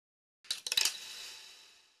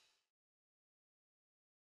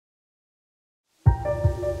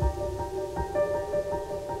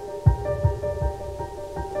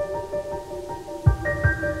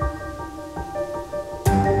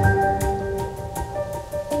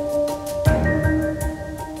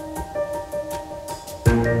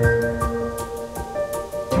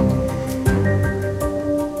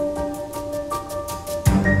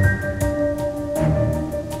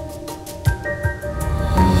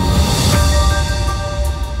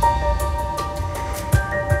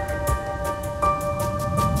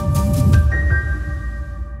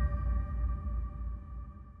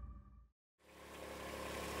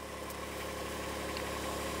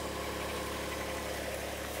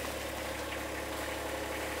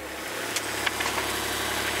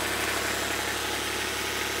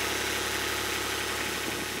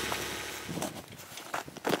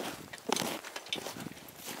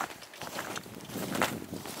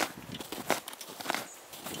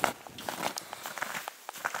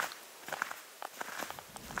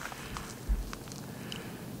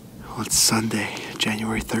Well, it's Sunday,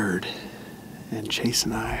 January 3rd, and Chase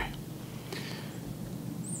and I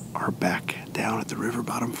are back down at the River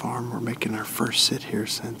Bottom Farm. We're making our first sit here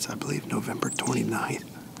since, I believe, November 29th.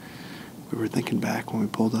 We were thinking back when we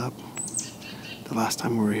pulled up. The last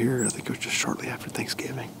time we were here, I think it was just shortly after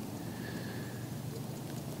Thanksgiving.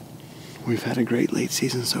 We've had a great late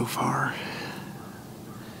season so far,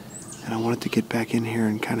 and I wanted to get back in here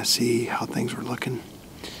and kind of see how things were looking,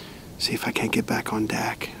 see if I can't get back on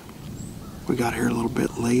DAC. We got here a little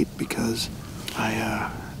bit late because I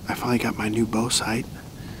finally got my new bow sight,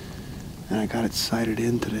 and I got it sighted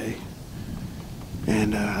in today.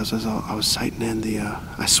 And as I was sighting in,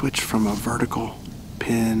 I switched from a vertical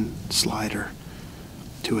pin slider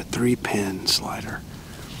to a 3-pin slider.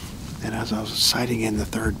 And as I was sighting in the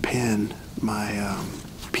 3rd pin, my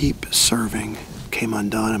peep serving came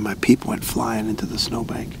undone and my peep went flying into the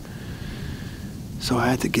snowbank. So I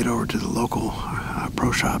had to get over to the local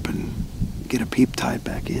pro shop and get a peep tied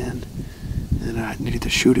back in. And I needed to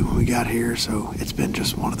shoot it when we got here, so it's been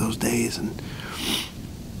just one of those days. And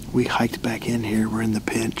we hiked back in here. We're in the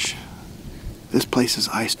pinch. This place is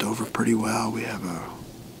iced over pretty well. We have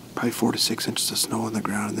probably 4 to 6 inches of snow on the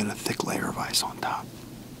ground and then a thick layer of ice on top.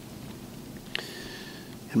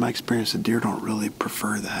 In my experience, the deer don't really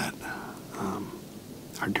prefer that.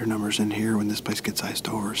 Our deer numbers in here, when this place gets iced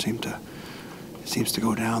over, seems to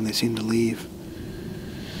go down. They seem to leave,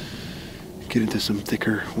 get into some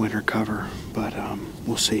thicker winter cover, but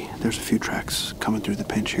we'll see. There's a few tracks coming through the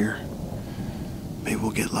pinch here. Maybe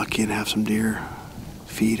we'll get lucky and have some deer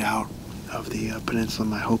feed out of the peninsula.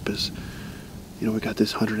 My hope is, we got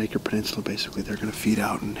this 100-acre peninsula. Basically, they're going to feed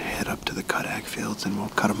out and head up to the cut ag fields, and we'll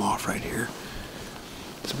cut them off right here.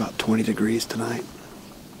 It's about 20 degrees tonight.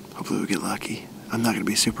 Hopefully we get lucky. I'm not going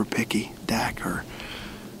to be super picky. DAC or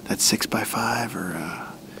that 6x5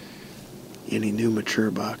 or any new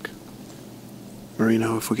mature buck.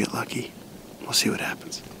 Marino, if we get lucky. We'll see what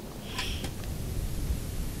happens.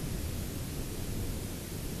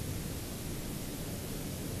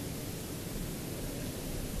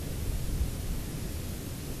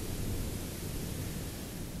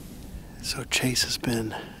 So Chase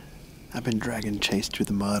I've been dragging Chase through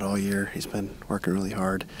the mud all year. He's been working really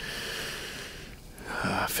hard,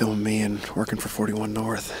 filming me and working for 41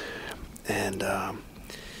 North. And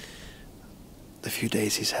the few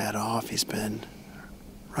days he's had off, he's been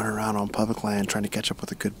running around on public land trying to catch up with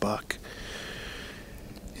a good buck.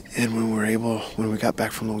 And when we got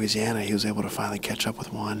back from Louisiana, he was able to finally catch up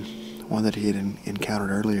with one that he had encountered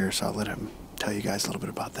earlier. So I'll let him tell you guys a little bit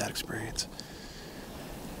about that experience.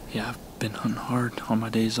 Yeah, I've been hunting hard on my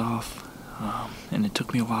days off, and it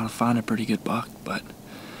took me a while to find a pretty good buck, but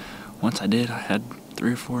once I did, I had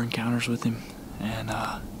 3 or 4 encounters with him, and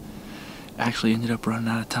actually ended up running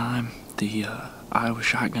out of time. The Iowa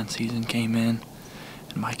shotgun season came in,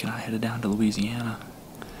 and Mike and I headed down to Louisiana,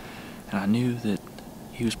 and I knew that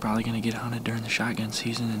he was probably going to get hunted during the shotgun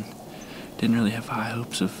season and didn't really have high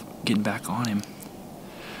hopes of getting back on him.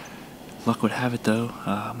 Luck would have it, though,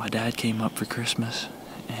 my dad came up for Christmas,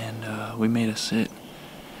 and we made a sit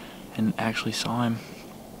and actually saw him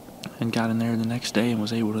and got in there the next day and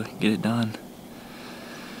was able to get it done.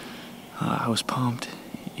 I was pumped.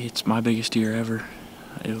 It's my biggest deer ever.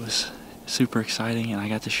 It was super exciting, and I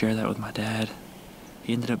got to share that with my dad.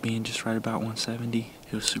 He ended up being just right about 170.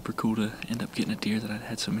 It was super cool to end up getting a deer that I'd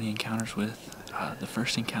had so many encounters with. The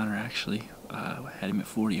first encounter actually, I had him at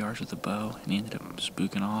 40 yards with a bow, and he ended up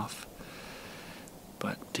spooking off.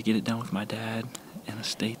 But to get it done with my dad in a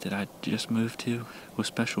state that I just moved to was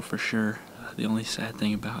special for sure. The only sad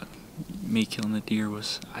thing about me killing the deer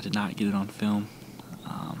was I did not get it on film,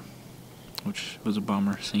 which was a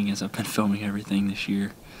bummer, seeing as I've been filming everything this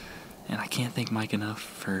year. And I can't thank Mike enough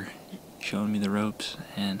for showing me the ropes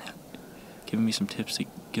and giving me some tips to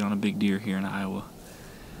get on a big deer here in Iowa.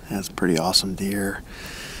 That's a pretty awesome deer.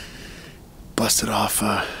 Busted off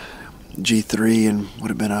a G3 and would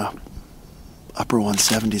have been a upper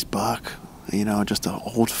 170s buck. Just an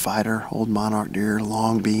old fighter, old monarch deer,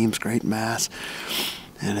 long beams, great mass.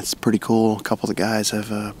 And it's pretty cool. A couple of the guys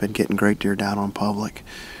have been getting great deer down on public.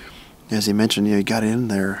 As he mentioned, he got in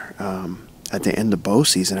there at the end of bow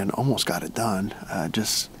season and almost got it done.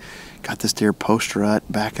 Just got this deer post rut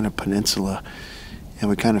back in a peninsula, and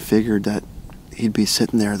we kind of figured that he'd be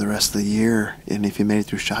sitting there the rest of the year, and if he made it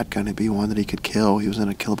through shotgun, it'd be one that he could kill. He was in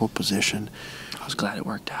a killable position. I was glad it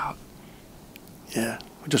worked out. Yeah,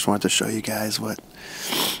 we just wanted to show you guys what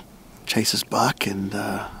Chase's buck, and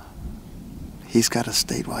he's got a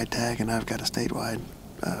statewide tag, and I've got a statewide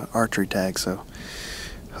archery tag, so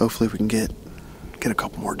hopefully we can get a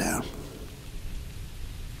couple more down.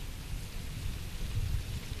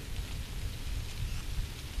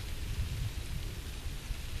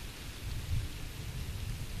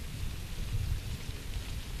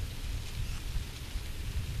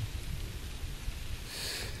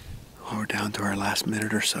 down to our last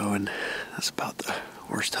minute or so, and that's about the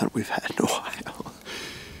worst hunt we've had in a while.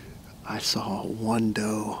 I saw one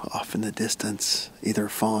doe off in the distance, either a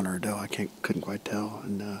fawn or a doe, couldn't quite tell,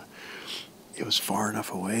 and it was far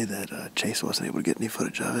enough away that Chase wasn't able to get any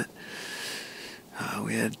footage of it.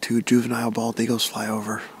 We had 2 juvenile bald eagles fly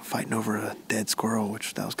over, fighting over a dead squirrel,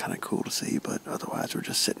 which that was kind of cool to see, but otherwise we're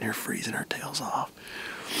just sitting here freezing our tails off.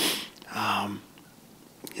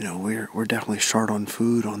 You know, we're definitely short on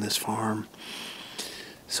food on this farm,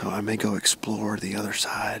 so I may go explore the other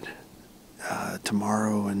side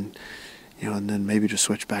tomorrow, and and then maybe just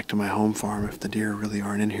switch back to my home farm if the deer really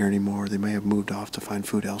aren't in here anymore. They may have moved off to find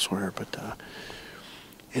food elsewhere, but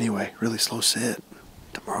anyway, really slow sit.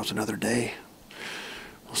 Tomorrow's another day.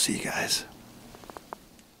 We'll see you guys.